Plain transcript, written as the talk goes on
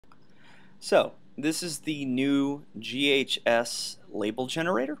So, this is the new GHS Label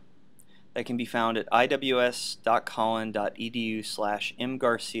Generator that can be found at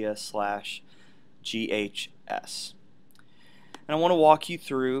iws.colin.edu/mgarcia/GHS. And I want to walk you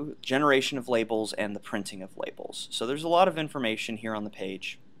through generation of labels and the printing of labels. So there's a lot of information here on the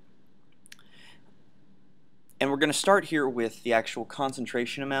page. And we're going to start here with the actual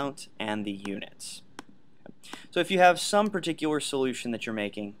concentration amount and the units. So if you have some particular solution that you're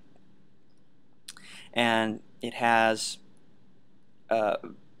making and it has a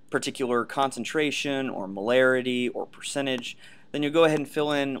particular concentration or molarity or percentage, then you'll go ahead and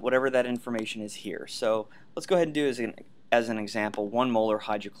fill in whatever that information is here. So let's go ahead and do as an example 1 molar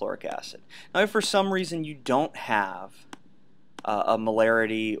hydrochloric acid. Now if for some reason you don't have a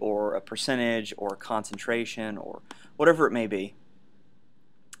molarity or a percentage or a concentration or whatever it may be,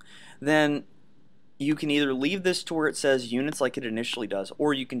 then you can either leave this to where it says units like it initially does,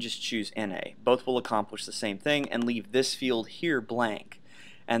 or you can just choose NA. Both will accomplish the same thing, and leave this field here blank,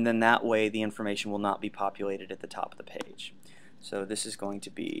 and then that way the information will not be populated at the top of the page. So this is going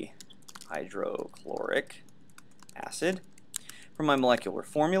to be hydrochloric acid. For my molecular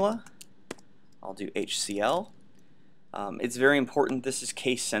formula, I'll do HCl. It's very important, this is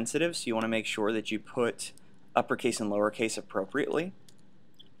case sensitive, so you want to make sure that you put uppercase and lowercase appropriately.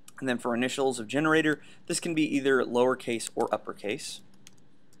 And then for initials of generator, this can be either lowercase or uppercase.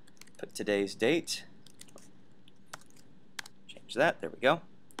 Put today's date. Change that, there we go.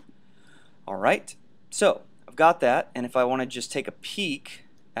 Alright, so I've got that, and if I want to just take a peek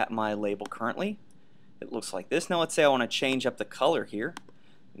at my label currently, it looks like this. Now let's say I want to change up the color here,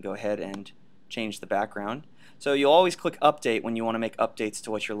 and go ahead and change the background. So you'll always click update when you want to make updates to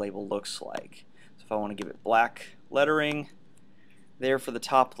what your label looks like. So if I want to give it black lettering there for the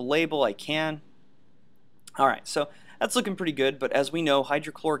top of the label, I can. Alright, so that's looking pretty good, but as we know,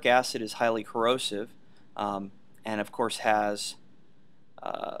 hydrochloric acid is highly corrosive, and of course has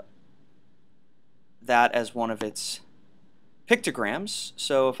that as one of its pictograms.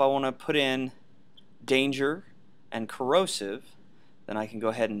 So if I want to put in danger and corrosive, then I can go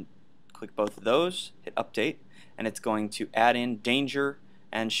ahead and click both of those, hit update, and it's going to add in danger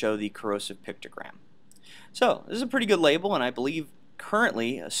and show the corrosive pictogram. So this is a pretty good label, and I believe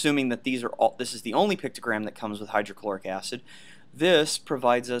currently, assuming that this is the only pictogram that comes with hydrochloric acid, this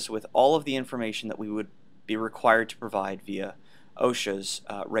provides us with all of the information that we would be required to provide via OSHA's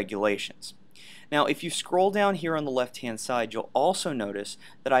regulations. Now if you scroll down here on the left hand side, you'll also notice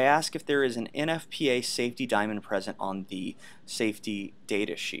that I ask if there is an NFPA safety diamond present on the safety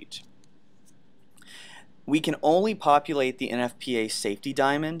data sheet. We can only populate the NFPA safety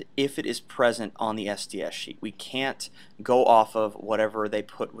diamond if it is present on the SDS sheet. We can't go off of whatever they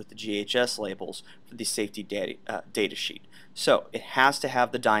put with the GHS labels for the safety data sheet. So it has to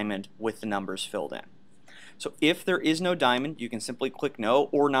have the diamond with the numbers filled in. So if there is no diamond, you can simply click no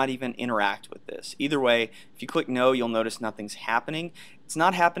or not even interact with this. Either way, if you click no, you'll notice nothing's happening. It's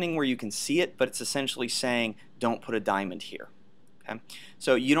not happening where you can see it, but it's essentially saying don't put a diamond here. Okay?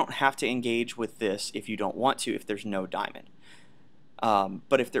 So you don't have to engage with this if you don't want to, if there's no diamond.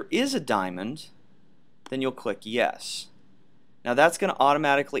 But if there is a diamond, then you'll click yes. Now that's going to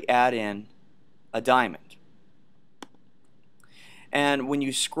automatically add in a diamond. And when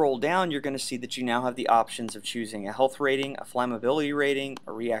you scroll down, you're going to see that you now have the options of choosing a health rating, a flammability rating,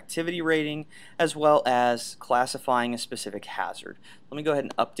 a reactivity rating, as well as classifying a specific hazard. Let me go ahead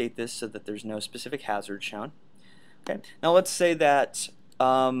and update this so that there's no specific hazard shown. Okay. Now let's say that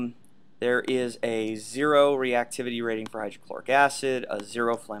there is a 0 reactivity rating for hydrochloric acid, a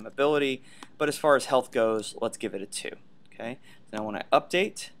 0 flammability, but as far as health goes, let's give it a 2. Okay. So now when I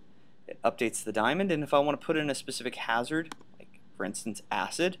update, it updates the diamond, and if I want to put in a specific hazard, for instance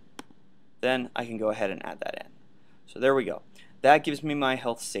acid, then I can go ahead and add that in. So there we go. That gives me my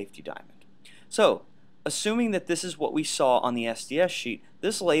health safety diamond. So assuming that this is what we saw on the SDS sheet,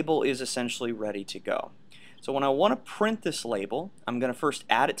 this label is essentially ready to go. So when I want to print this label, I'm going to first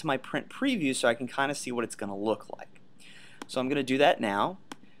add it to my print preview so I can kind of see what it's going to look like. So I'm going to do that now.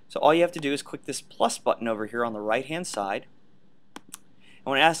 So all you have to do is click this plus button over here on the right hand side. And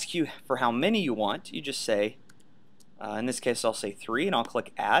when it asks you for how many you want, you just say, in this case I'll say 3, and I'll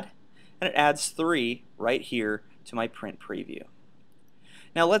click add, and it adds 3 right here to my print preview.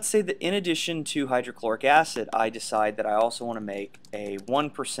 Now let's say that in addition to hydrochloric acid, I decide that I also want to make a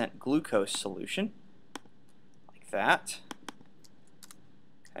 1% glucose solution, like that.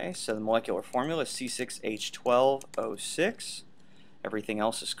 Okay, so the molecular formula is C6H12O6. Everything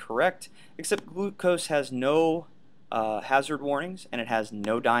else is correct, except glucose has no hazard warnings, and it has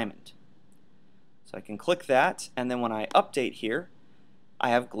no diamond. So I can click that, and then when I update here, I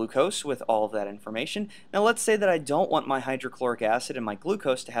have glucose with all of that information. Now let's say that I don't want my hydrochloric acid and my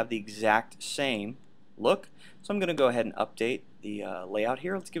glucose to have the exact same look. So I'm going to go ahead and update the layout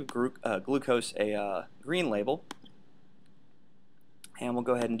here. Let's give glucose a green label. And we'll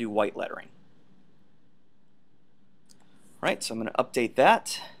go ahead and do white lettering. Alright, so I'm going to update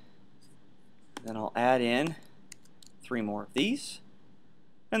that. Then I'll add in 3 more of these.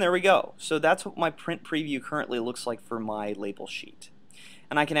 And there we go. So that's what my print preview currently looks like for my label sheet.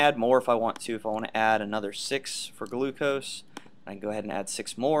 And I can add more if I want to. If I want to add another 6 for glucose, I can go ahead and add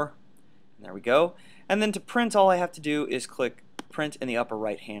 6 more. And there we go. And then to print, all I have to do is click print in the upper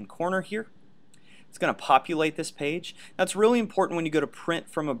right hand corner here. It's going to populate this page. That's really important when you go to print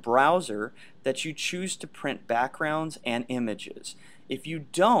from a browser that you choose to print backgrounds and images. If you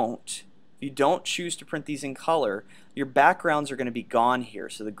don't choose to print these in color, your backgrounds are going to be gone here.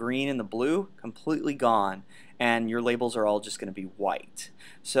 So the green and the blue, completely gone, and your labels are all just going to be white.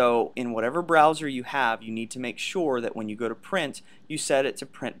 So in whatever browser you have, you need to make sure that when you go to print, you set it to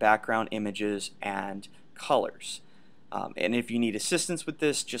print background images and colors. And if you need assistance with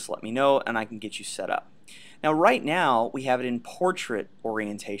this, just let me know and I can get you set up. Now right now we have it in portrait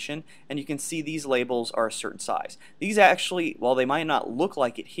orientation, and you can see these labels are a certain size. These actually, while they might not look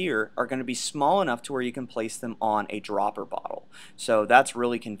like it here, are going to be small enough to where you can place them on a dropper bottle. So that's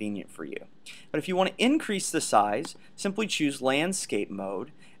really convenient for you. But if you want to increase the size, simply choose landscape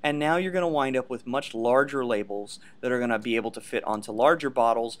mode, and now you're going to wind up with much larger labels that are going to be able to fit onto larger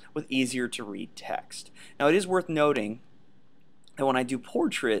bottles with easier to read text. Now it is worth noting that when I do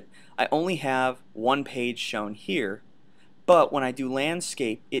portrait, I only have one page shown here, but when I do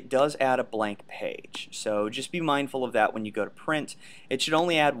landscape, it does add a blank page. So just be mindful of that when you go to print. It should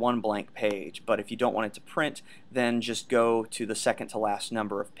only add one blank page, but if you don't want it to print, then just go to the second to last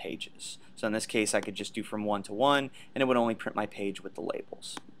number of pages. So in this case, I could just do from 1 to 1, and it would only print my page with the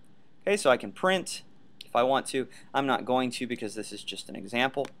labels. Okay, so I can print if I want to. I'm not going to because this is just an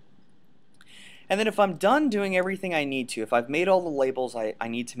example. And then if I'm done doing everything I need to, if I've made all the labels I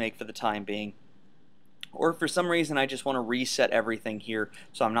need to make for the time being, or for some reason I just want to reset everything here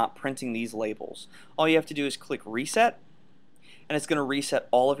so I'm not printing these labels, all you have to do is click reset, and it's going to reset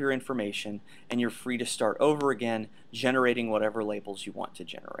all of your information, and you're free to start over again generating whatever labels you want to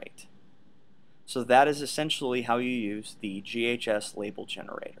generate. So that is essentially how you use the GHS Label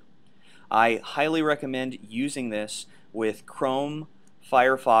Generator. I highly recommend using this with Chrome,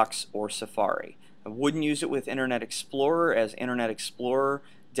 Firefox, or Safari. I wouldn't use it with Internet Explorer, as Internet Explorer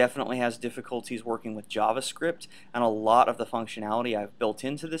definitely has difficulties working with JavaScript, and a lot of the functionality I've built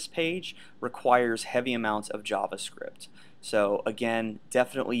into this page requires heavy amounts of JavaScript. So again,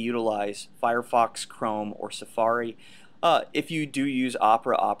 definitely utilize Firefox, Chrome, or Safari. If you do use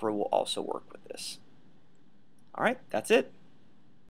Opera, Opera will also work with this. Alright, that's it.